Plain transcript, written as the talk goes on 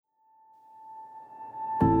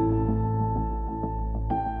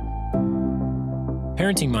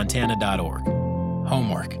ParentingMontana.org.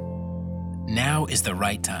 Homework. Now is the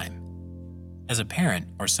right time. As a parent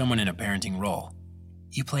or someone in a parenting role,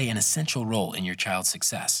 you play an essential role in your child's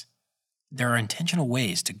success. There are intentional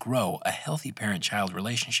ways to grow a healthy parent-child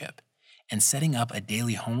relationship, and setting up a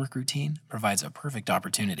daily homework routine provides a perfect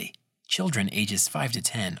opportunity. Children ages 5 to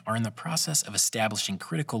 10 are in the process of establishing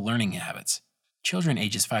critical learning habits.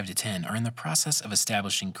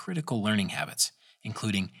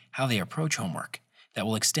 Including how they approach homework, that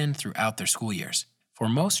will extend throughout their school years. For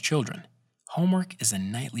most children, homework is a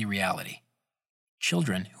nightly reality.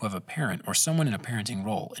 Children who have a parent or someone in a parenting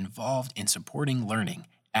role involved in supporting learning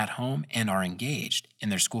at home and are engaged in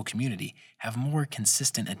their school community have more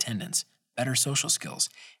consistent attendance, better social skills,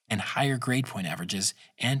 and higher grade point averages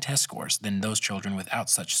and test scores than those children without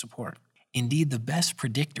such support. Indeed, the best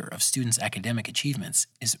predictor of students' academic achievements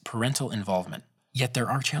is parental involvement. Yet there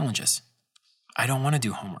are challenges. "I don't want to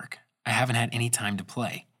do homework. I haven't had any time to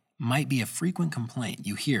play," might be a frequent complaint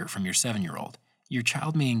you hear from your 7-year-old. Your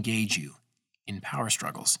child may engage you in power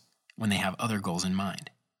struggles when they have other goals in mind.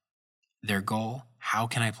 Their goal, "How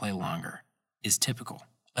can I play longer?" is typical.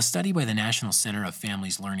 A study by the National Center of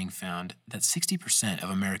Families Learning found that 60% of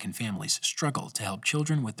American families struggle to help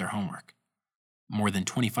children with their homework. More than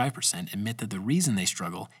 25% admit that the reason they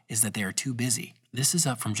struggle is that they are too busy. This is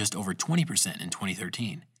up from just over 20% in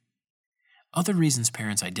 2013. Other reasons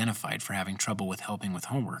parents identified for having trouble with helping with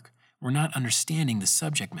homework were not understanding the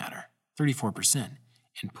subject matter, 34%,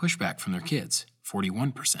 and pushback from their kids,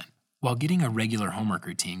 41%. While getting a regular homework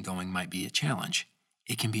routine going might be a challenge,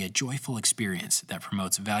 it can be a joyful experience that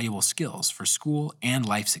promotes valuable skills for school and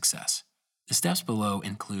life success. The steps below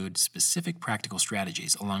include specific practical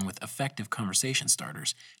strategies along with effective conversation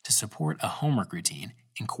starters to support a homework routine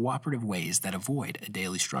in cooperative ways that avoid a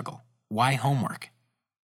daily struggle. Why homework?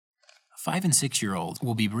 5 and 6-year-olds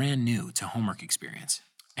will be brand new to homework experience,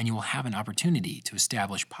 and you will have an opportunity to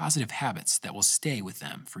establish positive habits that will stay with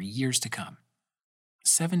them for years to come.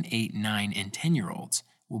 7, 8, 9, and 10-year-olds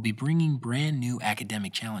will be bringing brand new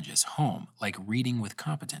academic challenges home, like reading with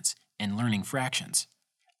competence and learning fractions.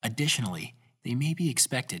 Additionally, they may be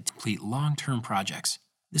expected to complete long-term projects.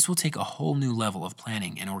 This will take a whole new level of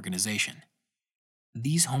planning and organization.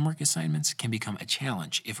 These homework assignments can become a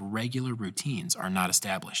challenge if regular routines are not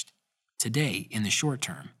established. Today, in the short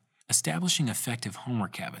term, establishing effective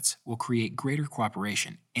homework habits will create greater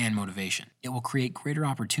cooperation and motivation. It will create greater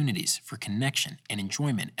opportunities for connection and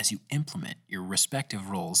enjoyment as you implement your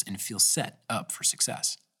respective roles and feel set up for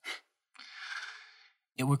success.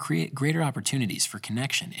 It will create greater opportunities for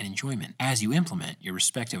connection and enjoyment as you implement your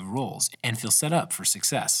respective roles and feel set up for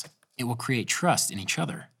success. It will create trust in each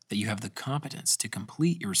other that you have the competence to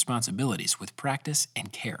complete your responsibilities with practice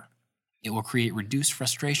and care. It will create reduced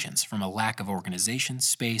frustrations from a lack of organization,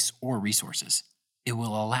 space, or resources. It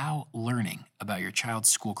will allow learning about your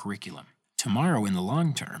child's school curriculum. Tomorrow, in the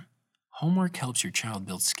long term, homework helps your child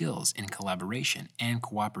build skills in collaboration and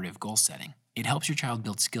cooperative goal setting. It helps your child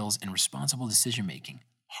build skills in responsible decision-making,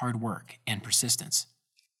 hard work, and persistence.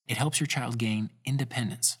 It helps your child gain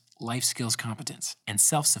independence, life skills competence, and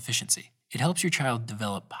self-sufficiency. It helps your child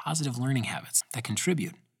develop positive learning habits that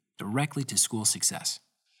contribute directly to school success.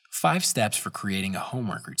 5 steps for creating a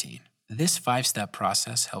homework routine. This 5-step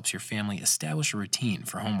process helps your family establish a routine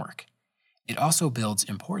for homework. It also builds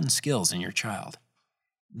important skills in your child.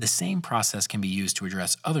 The same process can be used to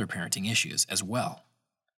address other parenting issues as well.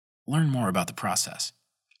 Learn more about the process.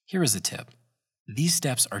 Here is a tip. These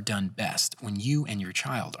steps are done best when you and your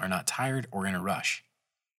child are not tired or in a rush.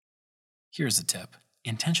 Here's a tip.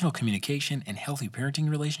 Intentional communication and healthy parenting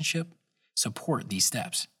relationship support these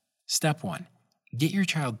steps. Step 1. Get your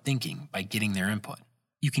child thinking by getting their input.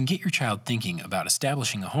 You can get your child thinking about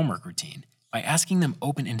establishing a homework routine by asking them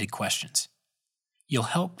open-ended questions. You'll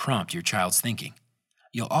help prompt your child's thinking.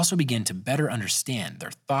 You'll also begin to better understand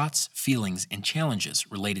their thoughts, feelings, and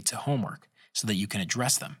challenges related to homework so that you can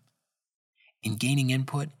address them. In gaining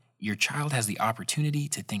input, your child has the opportunity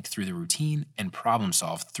to think through the routine and problem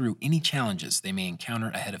solve through any challenges they may encounter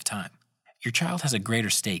ahead of time. Your child has a greater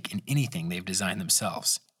stake in anything they've designed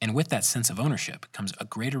themselves, and with that sense of ownership comes a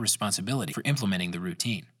greater responsibility for implementing the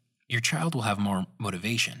routine. Your child will have more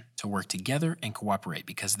motivation to work together and cooperate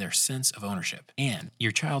because of their sense of ownership, and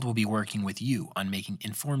your child will be working with you on making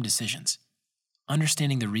informed decisions,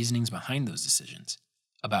 understanding the reasonings behind those decisions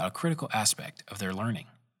about a critical aspect of their learning,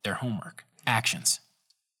 their homework. Actions.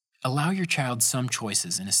 Allow your child some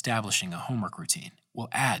choices in establishing a homework routine will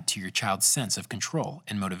add to your child's sense of control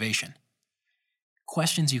and motivation.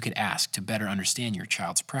 Questions you could ask to better understand your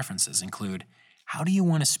child's preferences include, how do you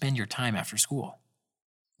want to spend your time after school?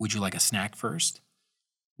 Would you like a snack first?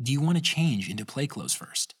 Do you want to change into play clothes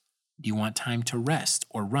first? Do you want time to rest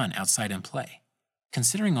or run outside and play?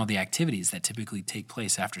 Considering all the activities that typically take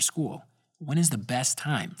place after school, when is the best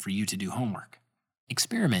time for you to do homework?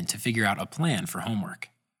 Experiment to figure out a plan for homework.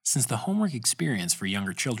 Since the homework experience for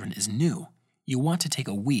younger children is new, you'll want to take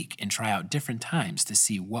a week and try out different times to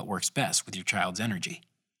see what works best with your child's energy.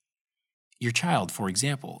 Your child, for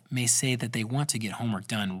example, may say that they want to get homework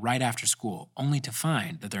done right after school, only to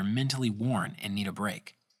find that they're mentally worn and need a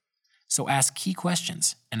break. So ask key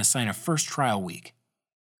questions and assign a first trial week.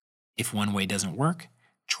 If one way doesn't work,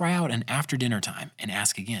 try out an after dinner time and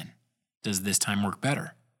ask again. Does this time work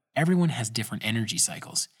better? Everyone has different energy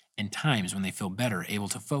cycles and times when they feel better able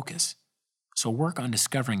to focus. So work on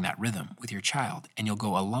discovering that rhythm with your child and you'll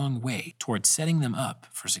go a long way towards setting them up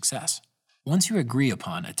for success. Once you agree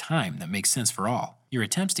upon a time that makes sense for all, your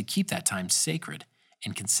attempts to keep that time sacred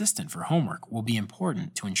and consistent for homework will be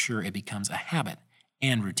important to ensure it becomes a habit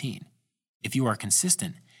and routine. If you are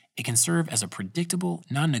consistent, it can serve as a predictable,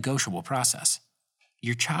 non-negotiable process.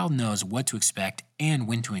 Your child knows what to expect and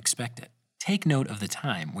when to expect it. Take note of the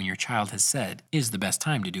time when your child has said is the best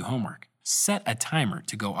time to do homework. Set a timer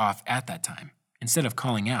to go off at that time, instead of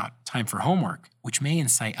calling out time for homework, which may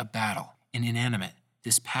incite a battle. An inanimate,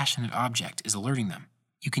 dispassionate object is alerting them.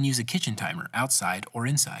 You can use a kitchen timer outside or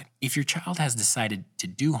inside. If your child has decided to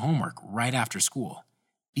do homework right after school,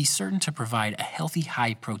 be certain to provide a healthy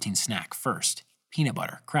high-protein snack first: peanut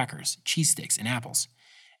butter, crackers, cheese sticks, and apples.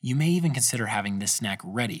 You may even consider having this snack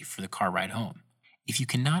ready for the car ride home. If you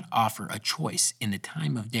cannot offer a choice in the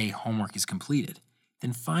time of day homework is completed,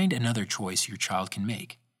 then find another choice your child can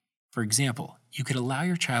make. For example, you could allow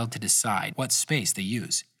your child to decide what space they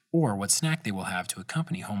use or what snack they will have to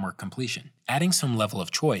accompany homework completion. Adding some level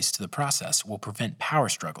of choice to the process will prevent power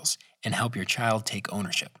struggles and help your child take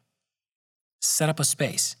ownership. Set up a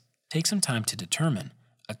space. Take some time to determine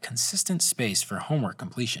a consistent space for homework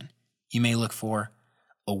completion. You may look for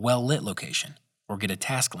a well-lit location or get a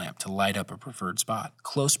task lamp to light up a preferred spot.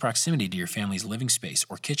 Close proximity to your family's living space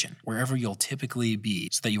or kitchen, wherever you'll typically be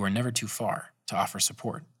so that you are never too far to offer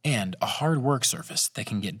support. And a hard work surface that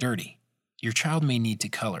can get dirty. Your child may need to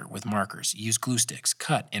color with markers, use glue sticks,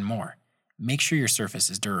 cut, and more. Make sure your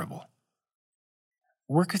surface is durable.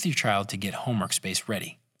 Work with your child to get homework space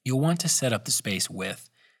ready. You'll want to set up the space with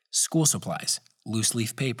school supplies, loose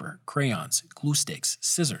leaf paper, crayons, glue sticks,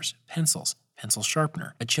 scissors, pencils, pencil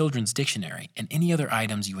sharpener, a children's dictionary, and any other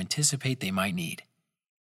items you anticipate they might need.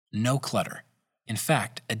 No clutter. In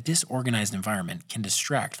fact, a disorganized environment can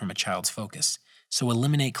distract from a child's focus, so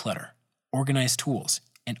eliminate clutter, organize tools,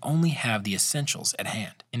 and only have the essentials at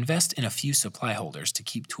hand. Invest in a few supply holders to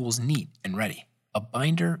keep tools neat and ready. A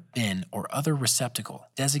binder, bin, or other receptacle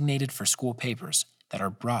designated for school papers that are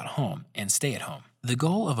brought home and stay at home. The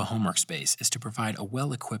goal of a homework space is to provide a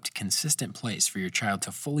well-equipped, consistent place for your child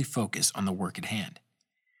to fully focus on the work at hand.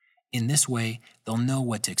 In this way, they'll know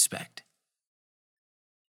what to expect.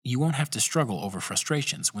 You won't have to struggle over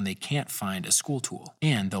frustrations when they can't find a school tool,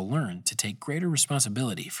 and they'll learn to take greater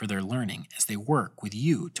responsibility for their learning as they work with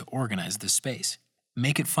you to organize this space.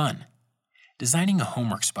 Make it fun. Designing a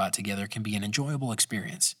homework spot together can be an enjoyable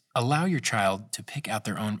experience. Allow your child to pick out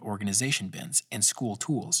their own organization bins and school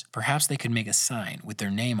tools. Perhaps they could make a sign with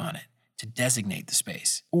their name on it to designate the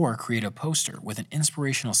space, or create a poster with an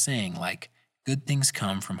inspirational saying like, "Good things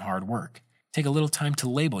come from hard work." Take a little time to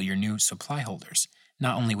label your new supply holders,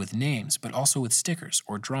 not only with names, but also with stickers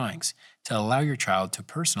or drawings to allow your child to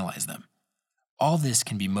personalize them. All this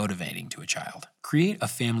can be motivating to a child. Create a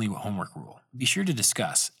family homework rule. Be sure to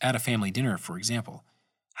discuss, at a family dinner for example,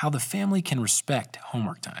 how the family can respect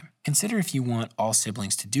homework time. Consider if you want all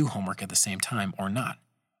siblings to do homework at the same time or not.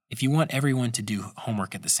 If you want everyone to do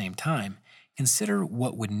homework at the same time, consider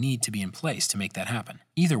what would need to be in place to make that happen.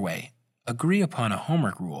 Either way, agree upon a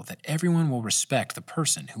homework rule that everyone will respect the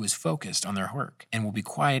person who is focused on their work and will be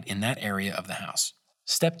quiet in that area of the house.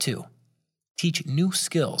 Step 2. Teach new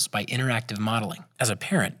skills by interactive modeling. As a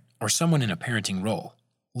parent or someone in a parenting role,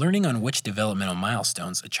 learning on which developmental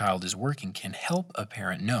milestones a child is working can help a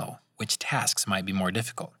parent know which tasks might be more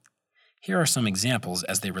difficult. Here are some examples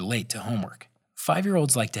as they relate to homework.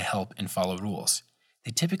 5-year-olds like to help and follow rules.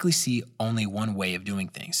 They typically see only one way of doing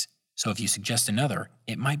things, so if you suggest another,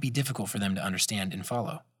 it might be difficult for them to understand and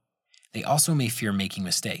follow. They also may fear making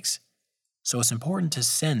mistakes, so it's important to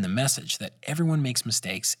send the message that everyone makes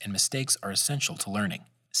mistakes and mistakes are essential to learning.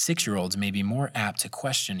 6-year-olds may be more apt to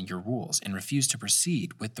question your rules and refuse to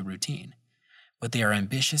proceed with the routine, but they are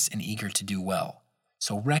ambitious and eager to do well,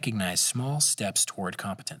 so recognize small steps toward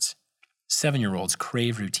competence. 7-year-olds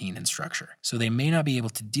crave routine and structure, so they may not be able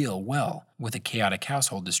to deal well with a chaotic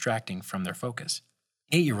household distracting from their focus.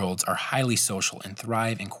 8-year-olds are highly social and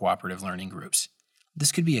thrive in cooperative learning groups.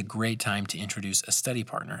 This could be a great time to introduce a study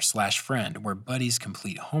partner/friend where buddies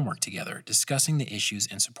complete homework together, discussing the issues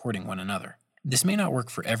and supporting one another. This may not work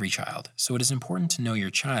for every child, so it is important to know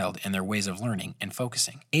your child and their ways of learning and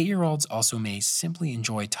focusing. 8-year-olds also may simply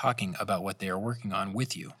enjoy talking about what they are working on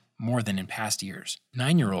with you, more than in past years.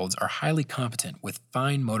 9-year-olds are highly competent with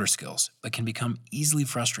fine motor skills, but can become easily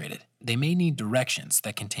frustrated. They may need directions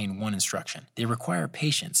that contain one instruction. They require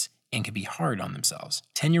patience and can be hard on themselves.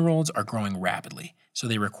 10-year-olds are growing rapidly, so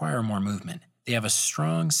they require more movement. They have a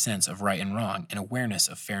strong sense of right and wrong and awareness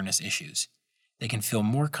of fairness issues. They can feel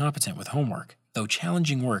more competent with homework, though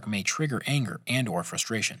challenging work may trigger anger and/or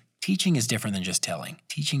frustration. Teaching is different than just telling.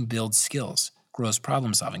 Teaching builds skills, grows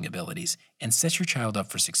problem-solving abilities, and sets your child up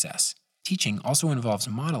for success. Teaching also involves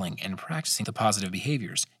modeling and practicing the positive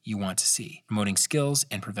behaviors you want to see, promoting skills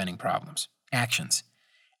and preventing problems. Actions.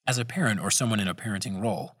 As a parent or someone in a parenting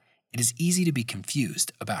role, it is easy to be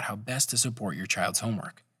confused about how best to support your child's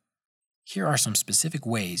homework. Here are some specific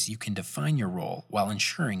ways you can define your role while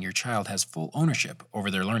ensuring your child has full ownership over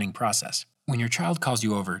their learning process. When your child calls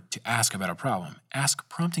you over to ask about a problem, ask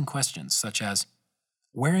prompting questions such as,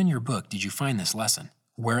 "Where in your book did you find this lesson?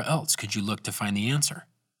 Where else could you look to find the answer?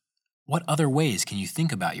 What other ways can you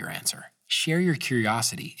think about your answer?" Share your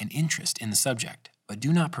curiosity and interest in the subject, but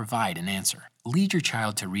do not provide an answer. Lead your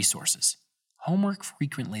child to resources. Homework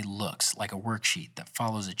frequently looks like a worksheet that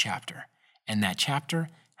follows a chapter, and that chapter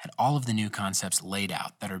had all of the new concepts laid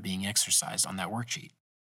out that are being exercised on that worksheet.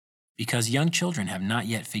 Because young children have not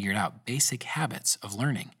yet figured out basic habits of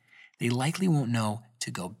learning, they likely won't know to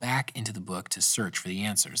go back into the book to search for the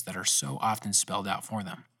answers that are so often spelled out for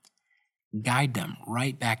them. Guide them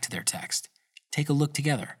right back to their text. Take a look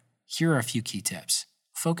together. Here are a few key tips.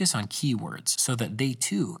 Focus on keywords so that they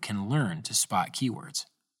too can learn to spot keywords.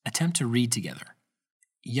 Attempt to read together.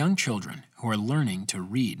 Young children who are learning to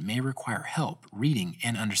read may require help reading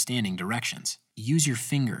and understanding directions. Use your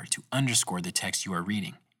finger to underscore the text you are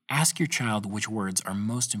reading. Ask your child which words are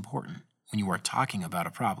most important when you are talking about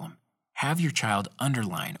a problem. Have your child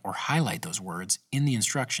underline or highlight those words in the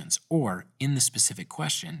instructions or in the specific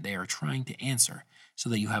question they are trying to answer so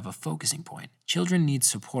that you have a focusing point. Children need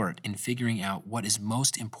support in figuring out what is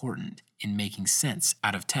most important in making sense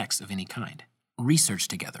out of text of any kind. Research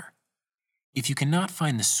together. If you cannot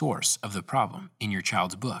find the source of the problem in your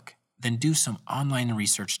child's book, then do some online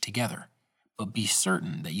research together, but be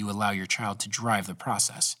certain that you allow your child to drive the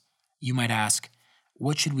process. You might ask,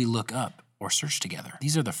 "What should we look up or search together?"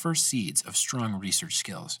 These are the first seeds of strong research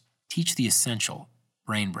skills. Teach the essential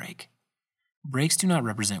brain break. Breaks do not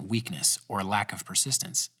represent weakness or a lack of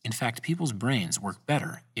persistence. In fact, people's brains work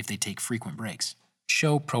better if they take frequent breaks.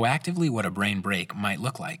 Show proactively what a brain break might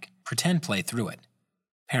look like. Pretend play through it.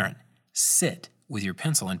 Parent, sit with your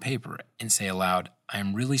pencil and paper and say aloud, "I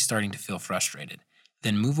am really starting to feel frustrated."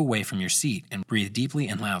 Then move away from your seat and breathe deeply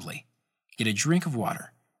and loudly. Get a drink of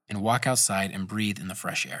water and walk outside and breathe in the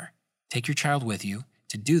fresh air. Take your child with you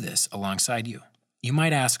to do this alongside you. You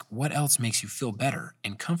might ask, what else makes you feel better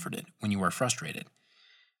and comforted when you are frustrated?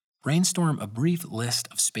 Brainstorm a brief list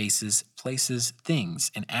of spaces, places,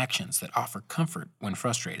 things, and actions that offer comfort when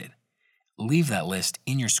frustrated. Leave that list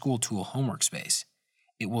in your school tool homework space.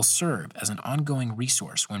 It will serve as an ongoing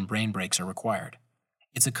resource when brain breaks are required.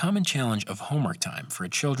 It's a common challenge of homework time for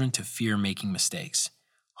children to fear making mistakes.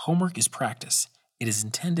 Homework is practice. It is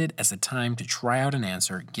intended as a time to try out an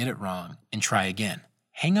answer, get it wrong, and try again.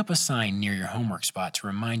 Hang up a sign near your homework spot to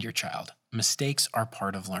remind your child, mistakes are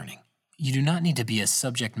part of learning. You do not need to be a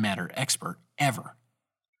subject matter expert ever.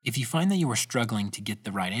 If you find that you are struggling to get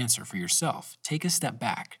the right answer for yourself, take a step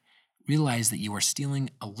back. Realize that you are stealing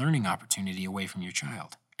a learning opportunity away from your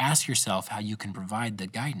child. Ask yourself how you can provide the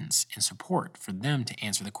guidance and support for them to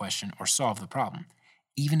answer the question or solve the problem,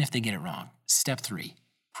 even if they get it wrong. Step 3.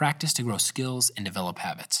 Practice to grow skills and develop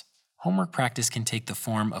habits. Homework practice can take the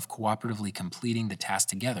form of cooperatively completing the task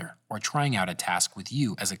together or trying out a task with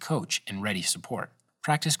you as a coach and ready support.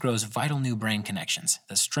 Practice grows vital new brain connections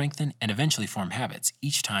that strengthen and eventually form habits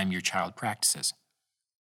each time your child practices.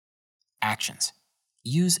 Actions.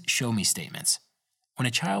 Use show-me statements. When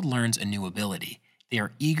a child learns a new ability, they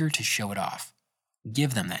are eager to show it off.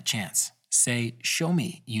 Give them that chance. Say, "Show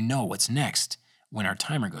me you know what's next," when our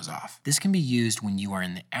timer goes off. This can be used when you are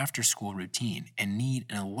in the after-school routine and need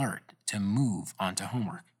an alert to move on to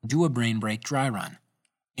homework. Do a brain break dry run.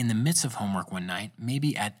 In the midst of homework one night,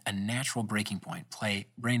 maybe at a natural breaking point, play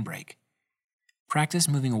brain break. Practice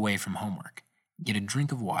moving away from homework. Get a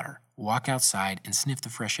drink of water, walk outside, and sniff the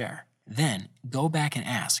fresh air. Then, go back and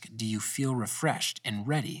ask, do you feel refreshed and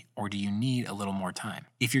ready, or do you need a little more time?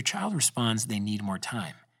 If your child responds they need more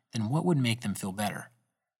time, then what would make them feel better?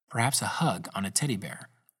 Perhaps a hug on a teddy bear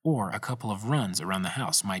or a couple of runs around the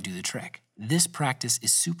house might do the trick. This practice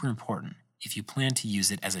is super important if you plan to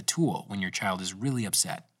use it as a tool when your child is really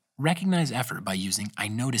upset. Recognize effort by using I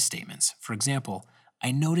notice statements. For example,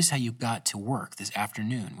 I notice how you got to work this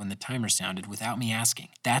afternoon when the timer sounded without me asking.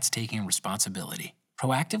 That's taking responsibility.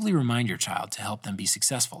 Proactively remind your child to help them be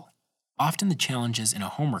successful. Often the challenges in a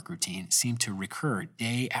homework routine seem to recur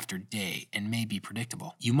day after day and may be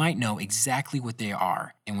predictable. You might know exactly what they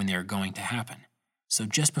are and when they are going to happen. So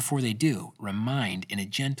just before they do, remind in a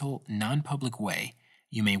gentle, non-public way.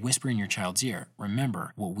 You may whisper in your child's ear,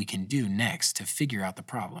 remember what we can do next to figure out the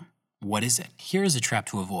problem. What is it? Here is a trap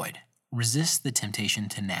to avoid. Resist the temptation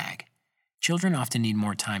to nag. Children often need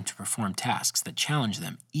more time to perform tasks that challenge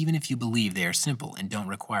them, even if you believe they are simple and don't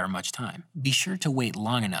require much time. Be sure to wait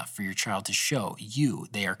long enough for your child to show you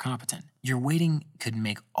they are competent. Your waiting could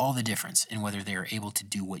make all the difference in whether they are able to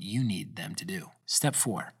do what you need them to do. Step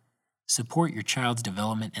 4. Support your child's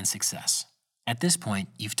development and success. At this point,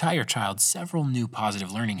 you've taught your child several new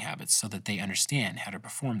positive learning habits so that they understand how to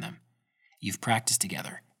perform them. You've practiced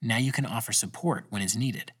together. Now you can offer support when it's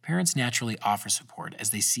needed. Parents naturally offer support as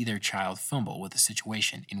they see their child fumble with a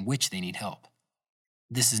situation in which they need help.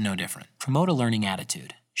 This is no different. Promote a learning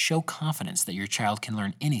attitude. Show confidence that your child can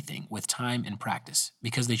learn anything with time and practice,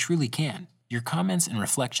 because they truly can. Your comments and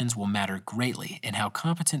reflections will matter greatly in how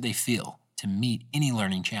competent they feel to meet any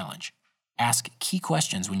learning challenge. Ask key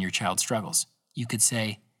questions when your child struggles. You could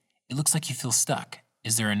say, "It looks like you feel stuck.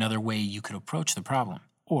 Is there another way you could approach the problem?"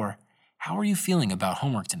 Or, "How are you feeling about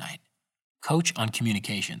homework tonight?" Coach on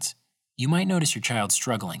communications. You might notice your child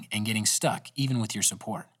struggling and getting stuck even with your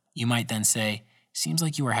support. You might then say, "Seems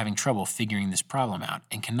like you are having trouble figuring this problem out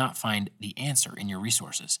and cannot find the answer in your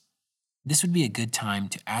resources." This would be a good time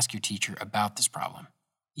to ask your teacher about this problem.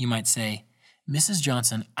 You might say, "Mrs.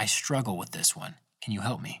 Johnson, I struggle with this one. Can you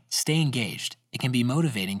help me?" Stay engaged. It can be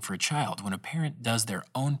motivating for a child when a parent does their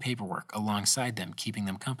own paperwork alongside them, keeping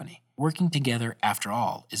them company. Working together, after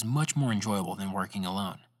all, is much more enjoyable than working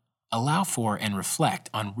alone. Allow for and reflect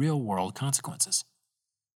on real-world consequences.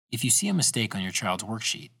 If you see a mistake on your child's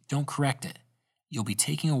worksheet, don't correct it. You'll be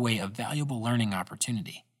taking away a valuable learning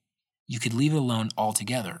opportunity. You could leave it alone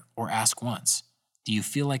altogether or ask once, "Do you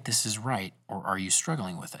feel like this is right, or are you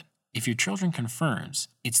struggling with it?" If your children confirms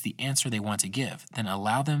it's the answer they want to give, then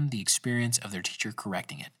allow them the experience of their teacher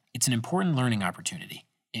correcting it. It's an important learning opportunity.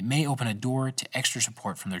 It may open a door to extra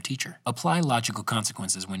support from their teacher. Apply logical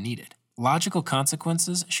consequences when needed. Logical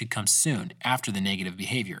consequences should come soon after the negative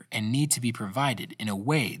behavior and need to be provided in a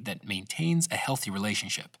way that maintains a healthy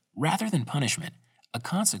relationship. Rather than punishment, a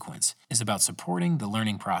consequence is about supporting the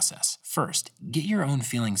learning process. First, get your own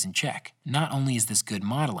feelings in check. Not only is this good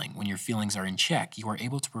modeling, when your feelings are in check, you are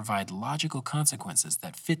able to provide logical consequences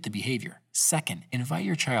that fit the behavior. Second, invite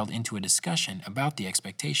your child into a discussion about the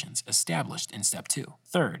expectations established in Step 2.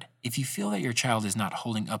 Third, if you feel that your child is not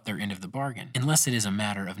holding up their end of the bargain, unless it is a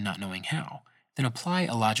matter of not knowing how, then apply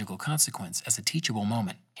a logical consequence as a teachable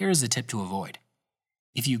moment. Here is a tip to avoid.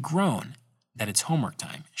 If you groan that it's homework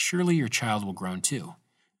time, surely your child will groan too.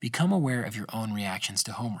 Become aware of your own reactions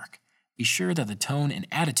to homework. Be sure that the tone and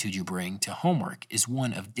attitude you bring to homework is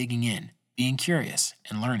one of digging in, being curious,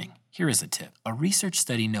 and learning. Here is a tip. A research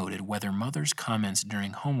study noted whether mothers' comments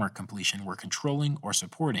during homework completion were controlling or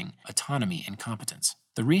supporting autonomy and competence.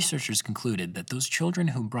 The researchers concluded that those children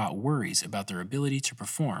who brought worries about their ability to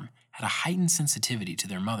perform had a heightened sensitivity to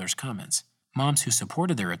their mother's comments. Moms who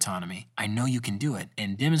supported their autonomy, "I know you can do it,"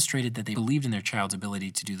 and demonstrated that they believed in their child's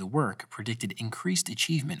ability to do the work predicted increased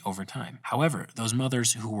achievement over time. However, those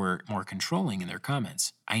mothers who were more controlling in their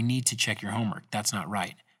comments, "I need to check your homework, that's not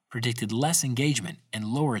right," predicted less engagement and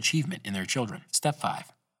lower achievement in their children. Step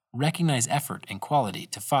 5. Recognize effort and quality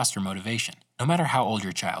to foster motivation. No matter how old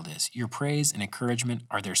your child is, your praise and encouragement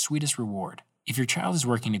are their sweetest reward. If your child is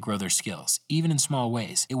working to grow their skills, even in small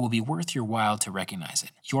ways, it will be worth your while to recognize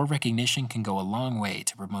it. Your recognition can go a long way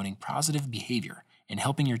to promoting positive behavior and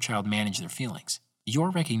helping your child manage their feelings.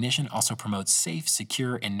 Your recognition also promotes safe,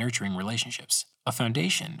 secure, and nurturing relationships, a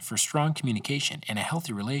foundation for strong communication and a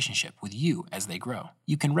healthy relationship with you as they grow.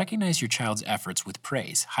 You can recognize your child's efforts with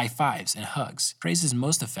praise, high fives, and hugs. Praise is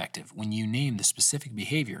most effective when you name the specific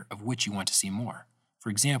behavior of which you want to see more.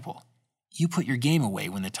 For example, "You put your game away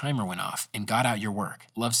when the timer went off and got out your work.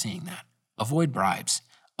 Love seeing that." Avoid bribes.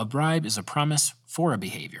 A bribe is a promise for a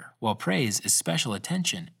behavior, while praise is special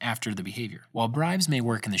attention after the behavior. While bribes may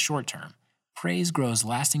work in the short term, praise grows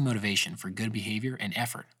lasting motivation for good behavior and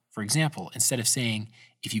effort. For example, instead of saying,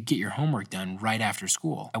 If you get your homework done right after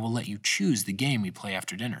school, I will let you choose the game we play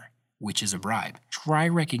after dinner, which is a bribe. Try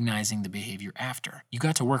recognizing the behavior after. You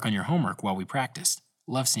got to work on your homework while we practiced.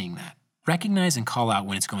 Love seeing that. Recognize and call out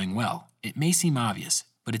when it's going well. It may seem obvious,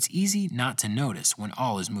 but it's easy not to notice when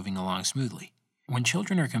all is moving along smoothly. When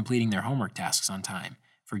children are completing their homework tasks on time,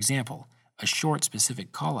 for example, a short,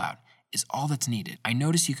 specific call-out is all that's needed. I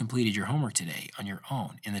notice you completed your homework today on your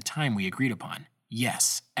own in the time we agreed upon.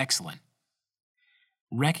 Yes, excellent.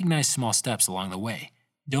 Recognize small steps along the way.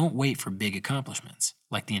 Don't wait for big accomplishments,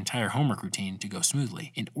 like the entire homework routine, to go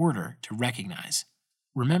smoothly in order to recognize.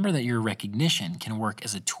 Remember that your recognition can work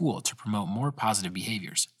as a tool to promote more positive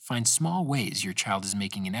behaviors. Find small ways your child is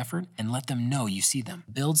making an effort and let them know you see them.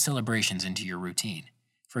 Build celebrations into your routine.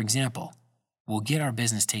 For example, we'll get our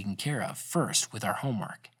business taken care of first with our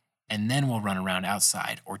homework, and then we'll run around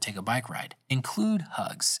outside or take a bike ride. Include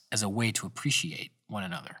hugs as a way to appreciate one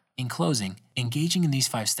another. In closing, engaging in these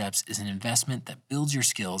 5 steps is an investment that builds your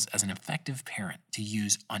skills as an effective parent to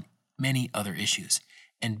use on many other issues,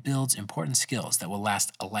 and builds important skills that will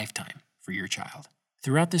last a lifetime for your child.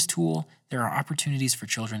 Throughout this tool, there are opportunities for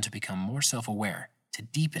children to become more self-aware, to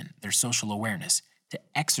deepen their social awareness, to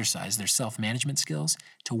exercise their self-management skills,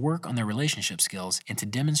 to work on their relationship skills, and to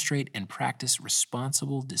demonstrate and practice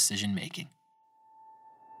responsible decision-making.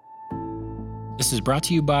 This is brought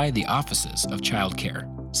to you by the Offices of Child Care,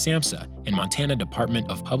 SAMHSA, and Montana Department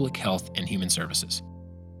of Public Health and Human Services.